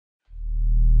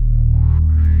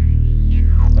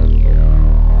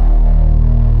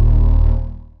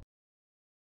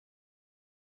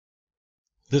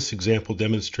This example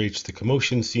demonstrates the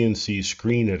KMotionCNC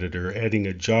screen editor adding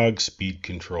a jog speed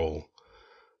control.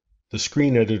 The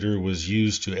screen editor was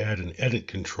used to add an edit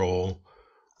control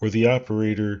where the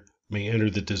operator may enter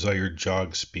the desired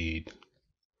jog speed.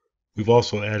 We've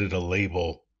also added a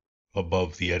label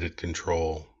above the edit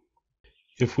control.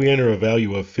 If we enter a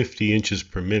value of 50 inches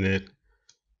per minute,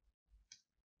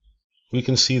 we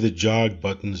can see the jog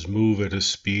buttons move at a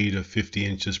speed of 50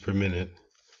 inches per minute,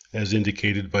 as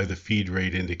indicated by the feed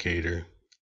rate indicator.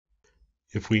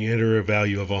 If we enter a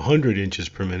value of 100 inches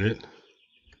per minute,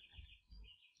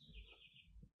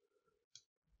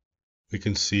 we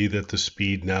can see that the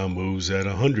speed now moves at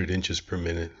 100 inches per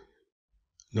minute.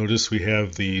 Notice we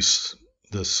have the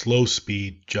slow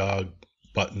speed jog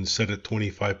button set at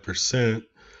 25%,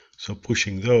 so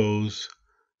pushing those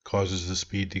causes the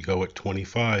speed to go at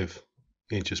 25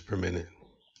 inches per minute.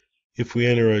 If we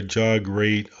enter a jog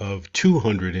rate of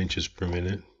 200 inches per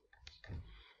minute,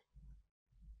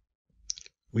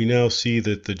 we now see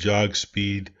that the jog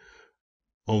speed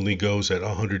only goes at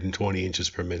 120 inches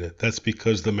per minute. That's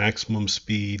because the maximum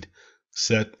speed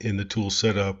set in the tool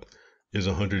setup is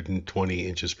 120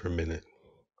 inches per minute.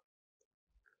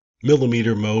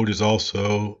 Millimeter mode is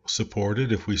also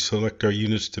supported. If we select our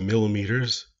units to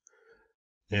millimeters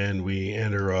and we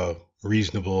enter a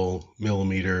reasonable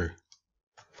millimeter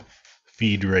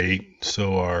feed rate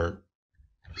so our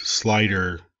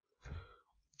slider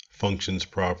functions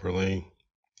properly,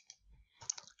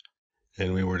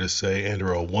 and we were to say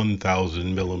enter a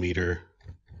 1000 millimeter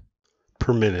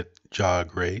per minute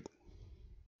jog rate,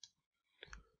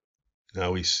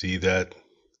 now we see that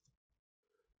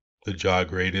the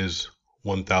jog rate is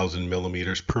 1000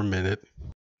 millimeters per minute.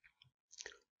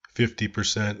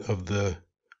 50% of the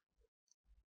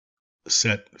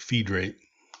set feed rate.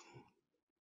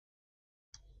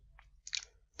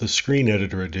 The screen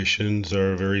editor additions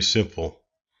are very simple.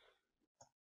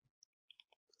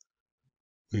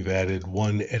 We've added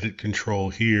one edit control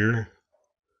here,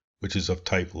 which is of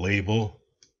type label.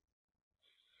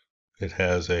 It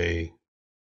has a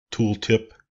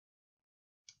tooltip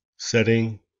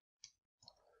setting,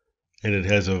 and it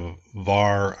has a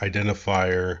var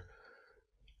identifier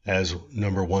as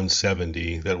number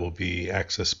 170 that will be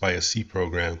accessed by a C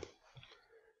program.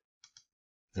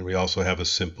 And we also have a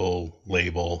simple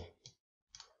label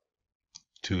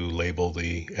to label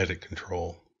the edit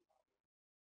control.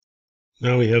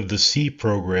 Now we have the C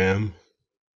program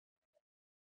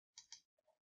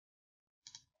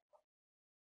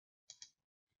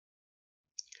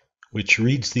which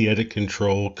reads the edit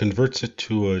control, converts it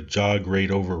to a jog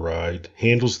rate override,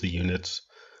 handles the units,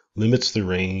 limits the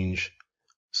range,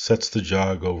 sets the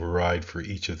jog override for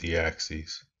each of the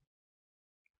axes.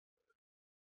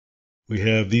 We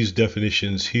have these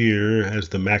definitions here as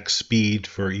the max speed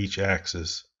for each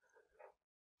axis.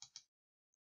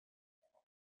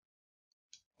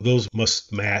 Those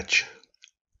must match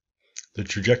the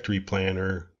trajectory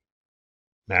planner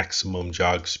maximum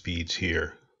jog speeds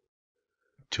here.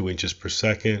 2 inches per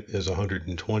second is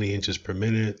 120 inches per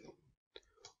minute.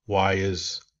 Y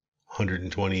is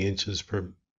 120 inches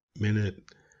per minute.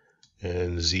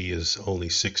 And Z is only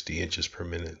 60 inches per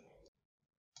minute.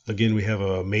 Again, we have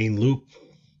a main loop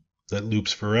that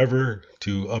loops forever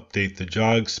to update the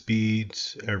jog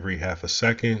speeds every half a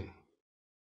second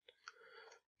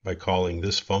by calling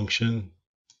this function.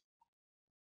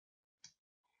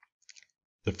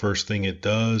 The first thing it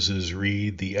does is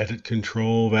read the edit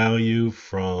control value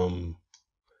from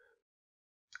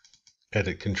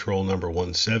edit control number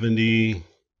 170.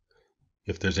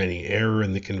 If there's any error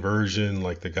in the conversion,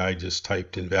 like the guy just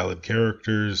typed invalid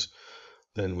characters,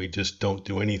 then we just don't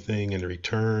do anything and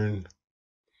return.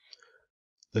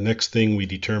 The next thing, we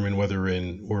determine whether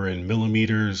we're in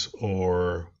millimeters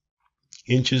or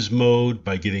inches mode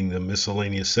by getting the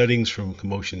miscellaneous settings from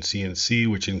KMotionCNC,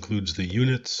 which includes the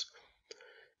units.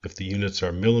 If the units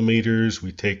are millimeters,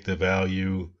 we take the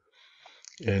value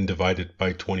and divide it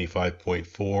by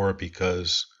 25.4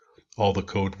 because all the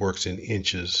code works in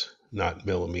inches, not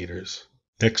millimeters.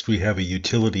 Next, we have a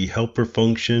utility helper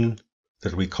function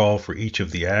that we call for each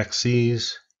of the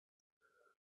axes.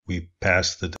 We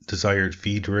pass the desired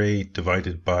feed rate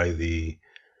divided by the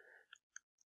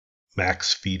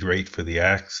max feed rate for the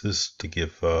axis to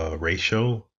give a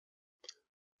ratio.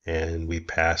 And we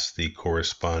pass the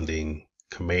corresponding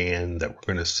command that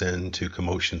we're going to send to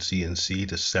KMotionCNC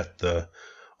to set the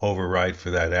override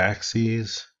for that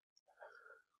axis.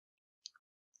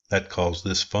 That calls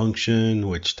this function,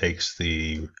 which takes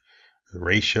the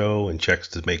ratio and checks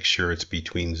to make sure it's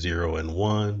between 0 and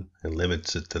 1 and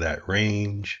limits it to that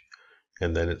range.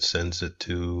 And then it sends it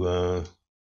to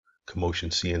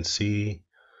KMotionCNC.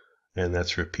 and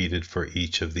that's repeated for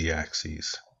each of the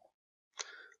axes.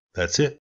 That's it.